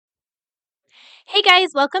Hey guys,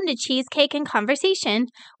 welcome to Cheesecake and Conversation,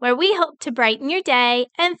 where we hope to brighten your day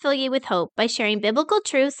and fill you with hope by sharing biblical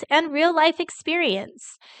truths and real life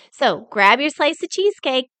experience. So grab your slice of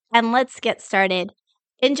cheesecake and let's get started.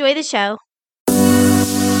 Enjoy the show.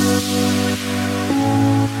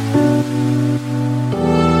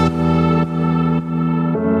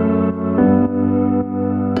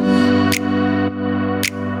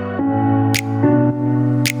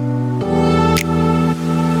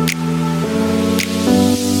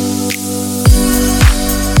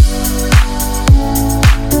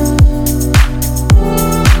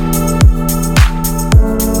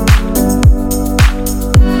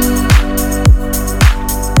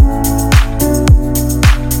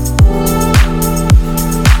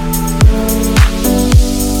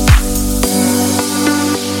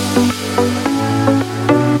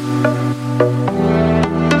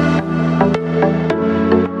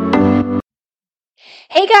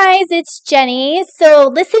 Hey guys, it's Jenny.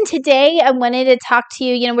 So listen, today I wanted to talk to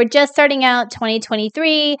you. We're just starting out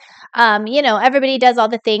 2023. Everybody does all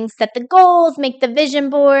the things, set the goals, make the vision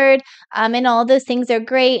board, and all those things are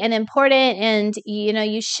great and important. And,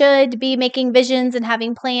 you should be making visions and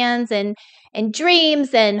having plans and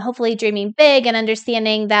dreams and hopefully dreaming big and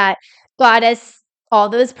understanding that God has all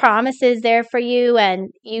those promises there for you.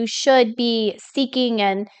 And you should be seeking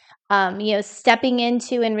and stepping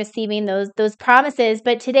into and receiving those promises.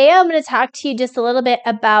 But today I'm going to talk to you just a little bit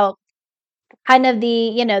about kind of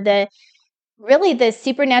the really the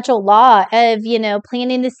supernatural law of,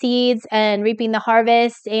 planting the seeds and reaping the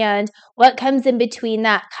harvest and what comes in between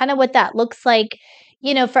that, kind of what that looks like,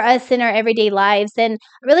 for us in our everyday lives. And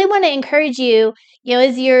I really want to encourage you,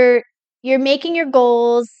 as you're making your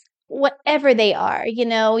goals, whatever they are.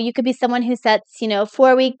 You could be someone who sets, a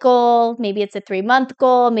 4-week goal, maybe it's a 3-month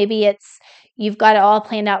goal, maybe it's you've got it all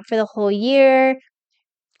planned out for the whole year,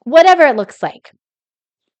 whatever it looks like.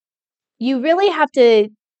 You really have to,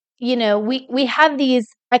 we have these,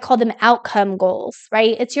 I call them outcome goals,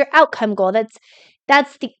 right? It's your outcome goal.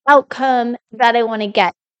 That's the outcome that I want to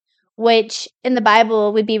get, which in the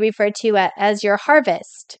Bible would be referred to as your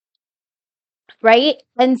harvest, right?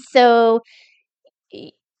 And so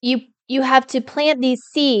you have to plant these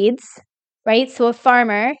seeds, right? So a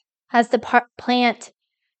farmer has to plant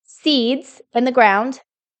seeds in the ground,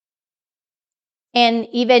 and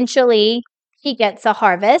eventually he gets a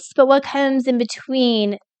harvest. But what comes in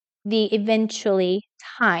between the eventually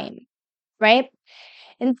time, right?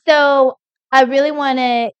 And so I really want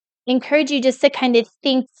to encourage you just to kind of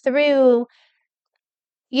think through,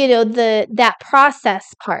 that process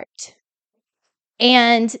part.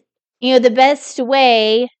 And, the best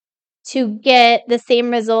way to get the same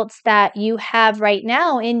results that you have right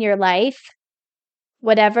now in your life,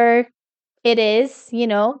 whatever it is,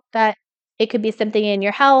 that it could be something in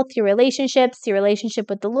your health, your relationships, your relationship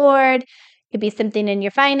with the Lord. It could be something in your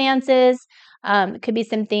finances. It could be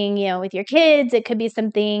something, with your kids. It could be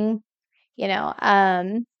something,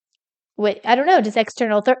 with, I don't know, just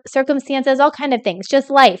external circumstances, all kind of things, just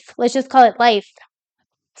life. Let's just call it life.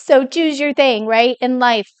 So choose your thing, right? In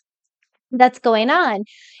life that's going on.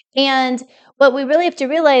 And what we really have to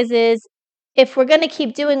realize is if we're going to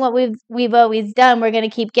keep doing what we've always done, we're going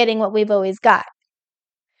to keep getting what we've always got.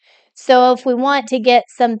 So if we want to get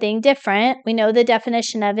something different, we know the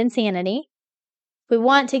definition of insanity. If we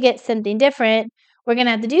want to get something different, we're going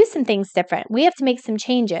to have to do some things different. We have to make some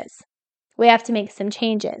changes.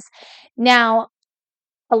 Now,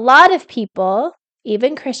 a lot of people,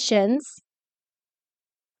 even Christians,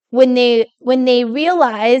 when they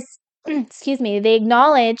realize, they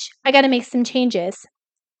acknowledge, I got to make some changes.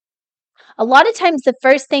 A lot of times the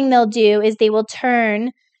first thing they'll do is they will turn,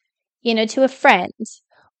 to a friend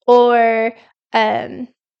or,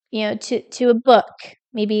 to a book,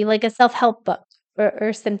 maybe like a self-help book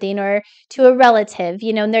or something, or to a relative,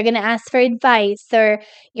 and they're going to ask for advice, or,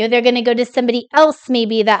 they're going to go to somebody else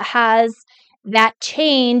maybe that has that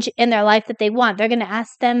change in their life that they want. They're going to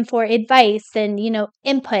ask them for advice and,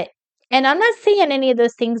 input. And I'm not saying any of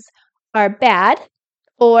those things are bad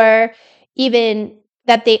or even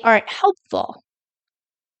that they aren't helpful.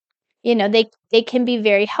 They can be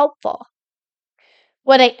very helpful.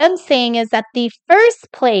 What I am saying is that the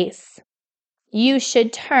first place you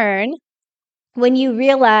should turn when you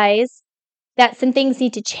realize that some things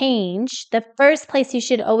need to change, the first place you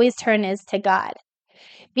should always turn is to God.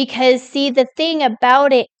 Because, see, the thing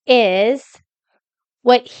about it is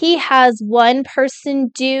what He has one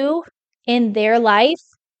person do in their life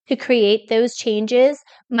to create those changes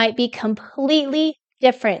might be completely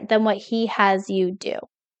different than what He has you do.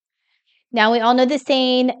 Now, we all know the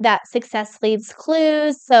saying that success leaves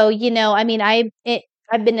clues. So,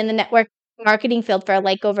 I've been in the network marketing field for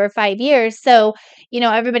like over 5 years. So,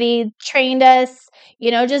 everybody trained us,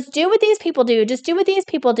 just do what these people do. Just do what these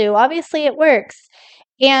people do. Obviously, it works.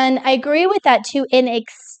 And I agree with that to an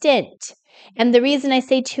extent. And the reason I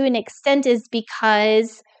say to an extent is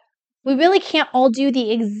because we really can't all do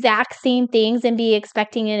the exact same things and be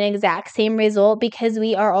expecting an exact same result, because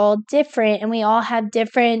we are all different and we all have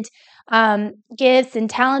different gifts and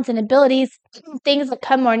talents and abilities, things that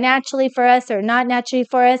come more naturally for us or not naturally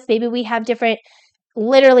for us. Maybe we have different,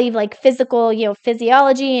 literally like physical,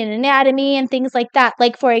 physiology and anatomy and things like that.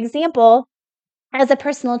 Like, for example, as a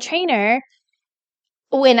personal trainer,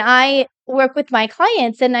 when I work with my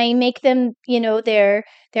clients and I make them,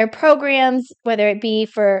 their programs, whether it be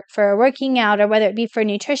for working out or whether it be for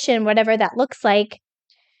nutrition, whatever that looks like,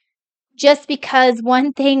 just because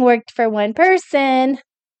one thing worked for one person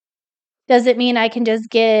doesn't mean I can just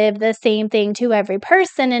give the same thing to every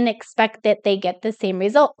person and expect that they get the same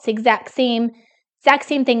results. Exact same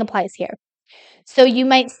thing applies here. So you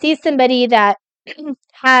might see somebody that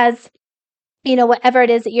has, whatever it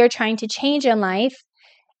is that you're trying to change in life,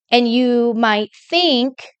 and you might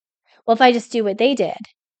think, well, if I just do what they did.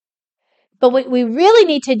 But what we really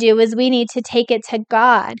need to do is we need to take it to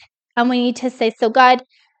God. And we need to say, so God,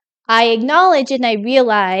 I acknowledge and I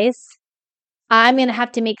realize I'm going to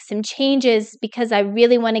have to make some changes because I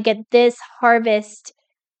really want to get this harvest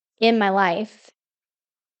in my life.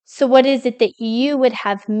 So what is it that you would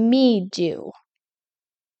have me do?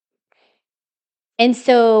 And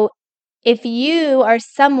so if you are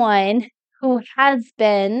someone who has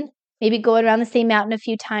been maybe going around the same mountain a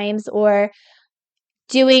few times, or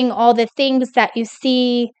doing all the things that you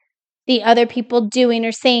see the other people doing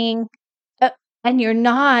or saying, and you're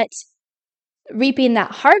not reaping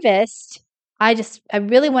that harvest, I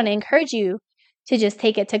really want to encourage you to just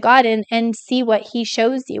take it to God and see what He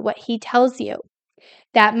shows you, what He tells you.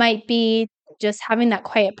 That might be just having that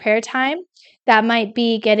quiet prayer time. That might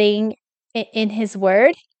be getting in His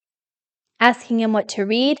Word, asking Him what to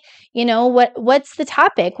read. What's the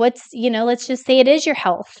topic? Let's just say it is your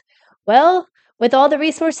health. Well, with all the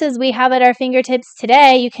resources we have at our fingertips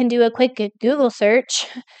today, you can do a quick Google search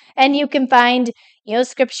and you can find,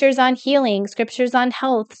 scriptures on healing, scriptures on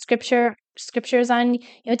health, scriptures on,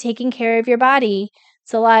 taking care of your body.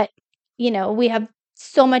 It's a lot, we have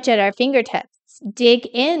so much at our fingertips. Dig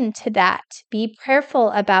into that. Be prayerful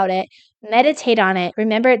about it. Meditate on it.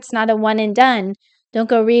 Remember, it's not a one and done. Don't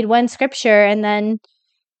go read one scripture and then,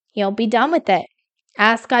 be done with it.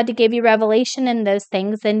 Ask God to give you revelation in those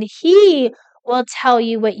things, and He will tell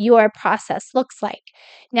you what your process looks like.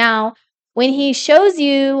 Now, when He shows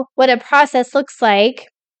you what a process looks like,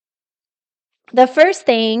 the first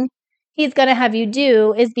thing He's going to have you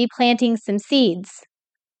do is be planting some seeds.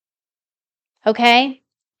 Okay?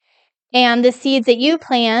 And the seeds that you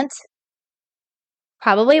plant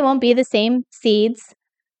probably won't be the same seeds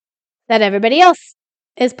that everybody else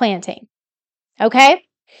is planting. Okay?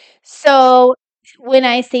 So when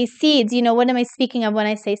I say seeds, what am I speaking of when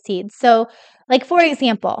I say seeds? So, like, for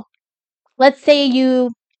example, let's say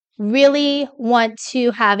you really want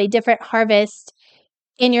to have a different harvest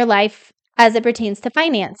in your life as it pertains to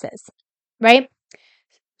finances, right?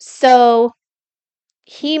 So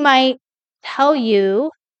He might tell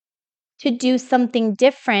you to do something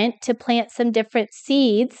different, to plant some different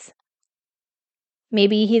seeds.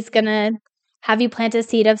 Maybe He's going to have you plant a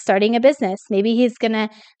seed of starting a business. Maybe He's going to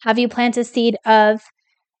have you plant a seed of,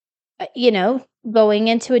 going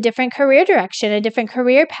into a different career direction, a different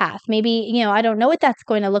career path. Maybe, I don't know what that's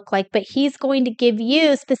going to look like, but He's going to give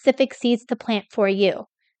you specific seeds to plant for you.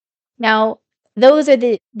 Now, those are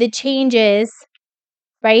the changes,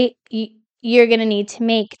 right? You're going to need to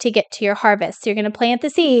make to get to your harvest. You're going to plant the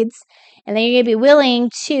seeds, and then you're going to be willing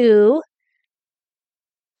to,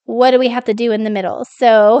 what do we have to do in the middle?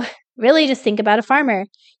 So really just think about a farmer.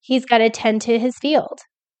 He's got to tend to his field.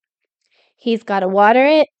 He's got to water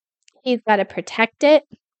it. He's got to protect it.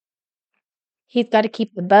 He's got to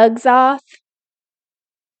keep the bugs off,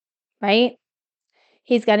 right?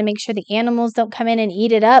 He's got to make sure the animals don't come in and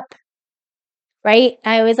eat it up, right?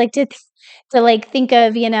 I always like to think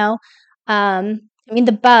of, the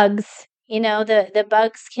bugs, the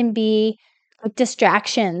bugs can be like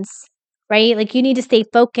distractions, right? Like, you need to stay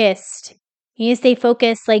focused. You need to stay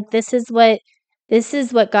focused. Like, this is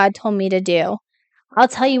what God told me to do. I'll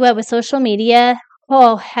tell you what, with social media,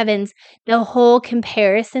 oh heavens, the whole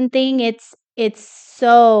comparison thing, it's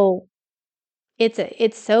so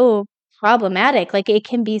problematic. Like, it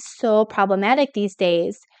can be so problematic these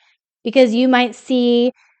days, because you might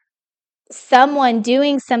see someone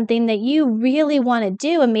doing something that you really want to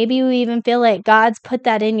do, and maybe you even feel like God's put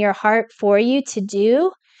that in your heart for you to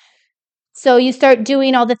do, So you start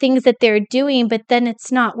doing all the things that they're doing, but then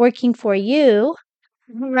it's not working for you,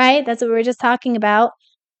 right? That's what we were just talking about.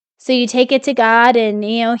 So you take it to God and,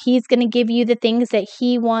 He's going to give you the things that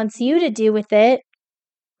He wants you to do with it.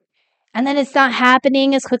 And then it's not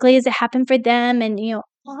happening as quickly as it happened for them and,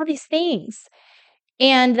 all these things.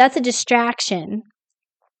 And that's a distraction.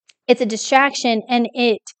 It's a distraction and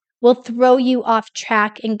it will throw you off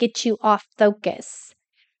track and get you off focus.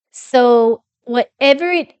 So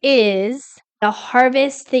whatever it is, the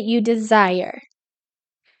harvest that you desire,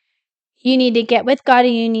 you need to get with God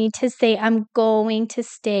and you need to say, I'm going to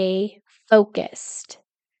stay focused.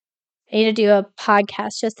 I need to do a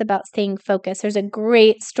podcast just about staying focused. There's a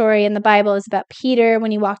great story in the Bible. It's about Peter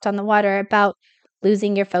when he walked on the water about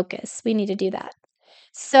losing your focus. We need to do that.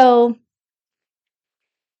 So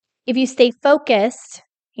if you stay focused,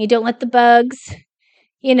 you don't let the bugs,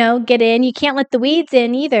 get in. You can't let the weeds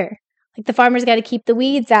in either. Like the farmer's got to keep the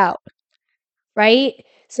weeds out, right?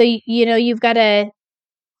 So, you've got to,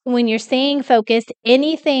 when you're staying focused,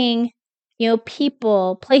 anything,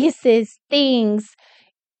 people, places, things,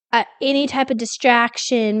 any type of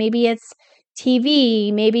distraction, maybe it's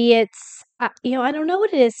TV, maybe it's, I don't know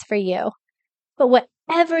what it is for you, but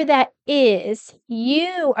whatever that is,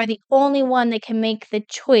 you are the only one that can make the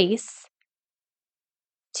choice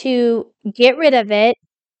to get rid of it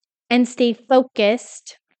and stay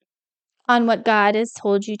focused on what God has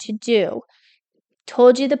told you to do.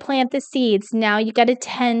 Told you to plant the seeds. Now you got to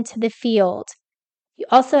tend to the field. You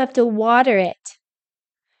also have to water it.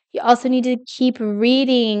 You also need to keep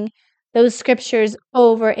reading those scriptures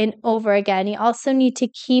over and over again. You also need to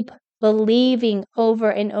keep believing over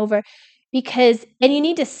and over and you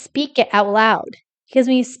need to speak it out loud. Because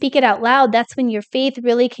when you speak it out loud, that's when your faith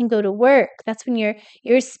really can go to work. That's when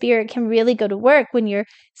your spirit can really go to work, when you're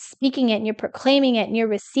speaking it and you're proclaiming it and you're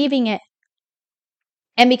receiving it.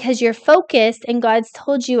 And because you're focused and God's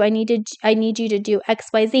told you, I need you to do X,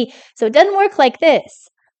 Y, Z. So it doesn't work like this.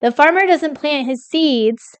 The farmer doesn't plant his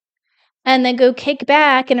seeds and then go kick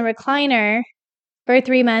back in a recliner for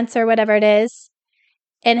 3 months or whatever it is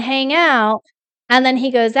and hang out. And then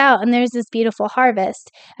he goes out and there's this beautiful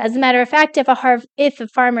harvest. As a matter of fact, if a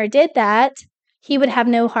farmer did that, he would have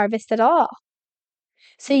no harvest at all.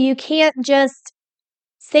 So you can't just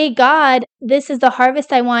say, God, this is the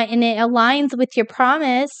harvest I want, and it aligns with your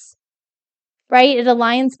promise, right? It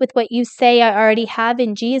aligns with what you say I already have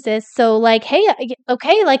in Jesus. So hey,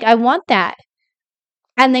 okay, I want that.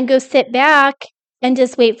 And then go sit back and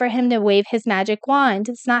just wait for him to wave his magic wand.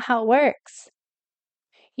 It's not how it works.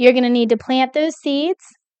 You're going to need to plant those seeds.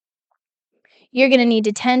 You're going to need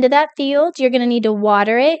to tend to that field. You're going to need to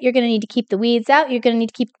water it. You're going to need to keep the weeds out. You're going to need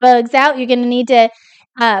to keep the bugs out. You're going to need to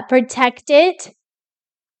protect it.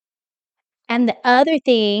 And the other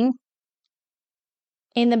thing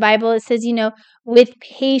in the Bible, it says, with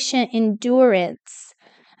patient endurance.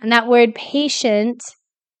 And that word patient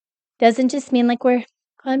doesn't just mean I'm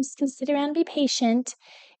just going to sit around and be patient.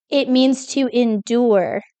 It means to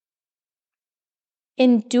endure.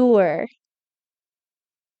 Endure.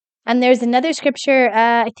 And there's another scripture,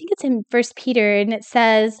 I think it's in 1 Peter, and it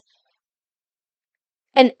says,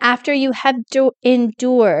 and after you have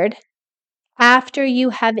endured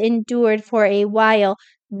for a while,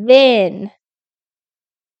 then,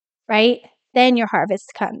 right? Then your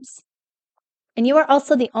harvest comes. And you are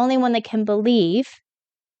also the only one that can believe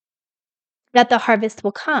that the harvest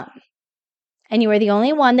will come. And you are the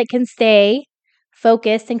only one that can stay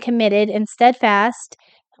focused and committed and steadfast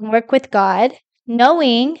and work with God,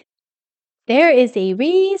 knowing there is a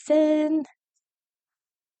reason.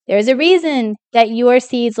 There's a reason that your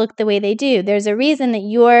seeds look the way they do. There's a reason that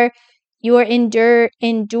your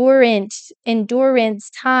endurance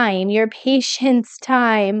time, your patience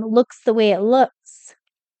time looks the way it looks.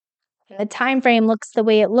 And the time frame looks the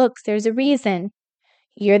way it looks. There's a reason.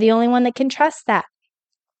 You're the only one that can trust that.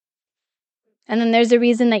 And then there's a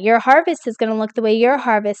reason that your harvest is going to look the way your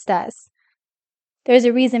harvest does. There's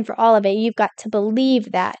a reason for all of it. You've got to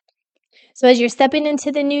believe that. So as you're stepping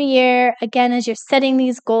into the new year, again, as you're setting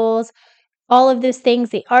these goals, all of those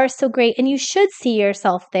things, they are so great. And you should see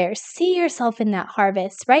yourself there. See yourself in that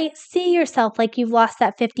harvest, right? See yourself like you've lost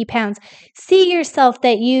that 50 pounds. See yourself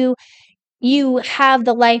that you have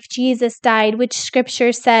the life Jesus died, which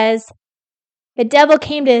scripture says, the devil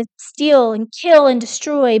came to steal and kill and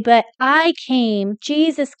destroy, but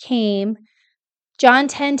Jesus came, John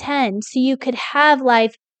 10:10, so you could have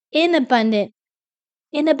life in abundance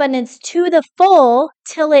to the full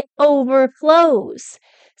till it overflows.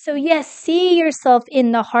 So yes, see yourself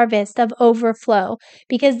in the harvest of overflow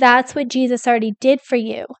because that's what Jesus already did for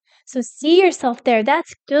you. So see yourself there.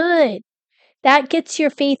 That's good. that gets your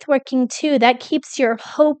faith working too. That keeps your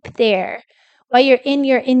hope there while you're in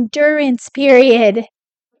your endurance period.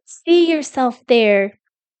 See yourself there.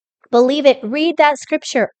 Believe it. Read that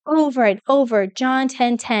scripture over and over. John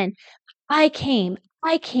 10:10. I came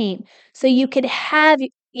so you could have,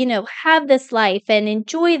 have this life and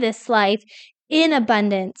enjoy this life in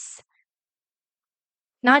abundance.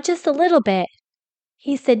 Not just a little bit.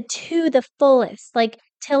 He said to the fullest, like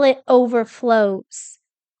till it overflows.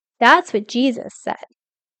 That's what Jesus said.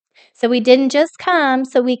 So we didn't just come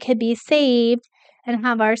so we could be saved and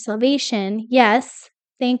have our salvation. Yes,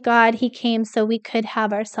 thank God he came so we could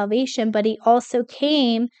have our salvation, but he also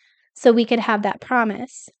came so we could have that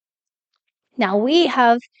promise. Now we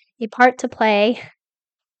have a part to play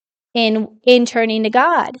in turning to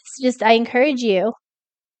God. So just I encourage you,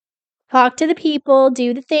 talk to the people,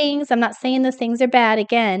 do the things. I'm not saying those things are bad.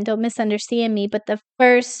 Again, don't misunderstand me, but the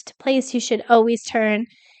first place you should always turn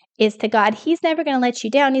is to God. He's never going to let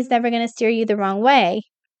you down. He's never going to steer you the wrong way.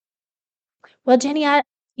 Well, Jenny, I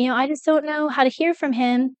just don't know how to hear from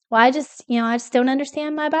him. Well, I just don't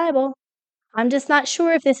understand my Bible. I'm just not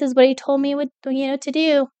sure if this is what he told me to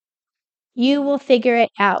do. You will figure it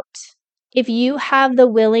out. If you have the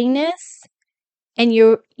willingness and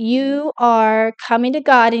you are coming to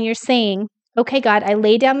God and you're saying, okay, God, I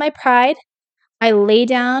lay down my pride. I lay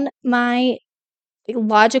down my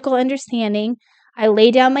logical understanding. I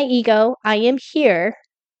lay down my ego. I am here.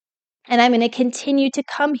 And I'm going to continue to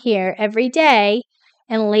come here every day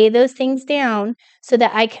and lay those things down so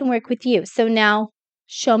that I can work with you. So now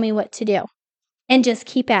show me what to do. And just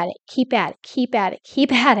keep at it. Keep at it. Keep at it.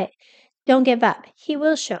 Keep at it. Don't give up. He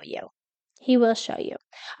will show you. He will show you.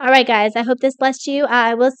 All right, guys. I hope this blessed you.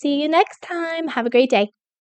 I will see you next time. Have a great day.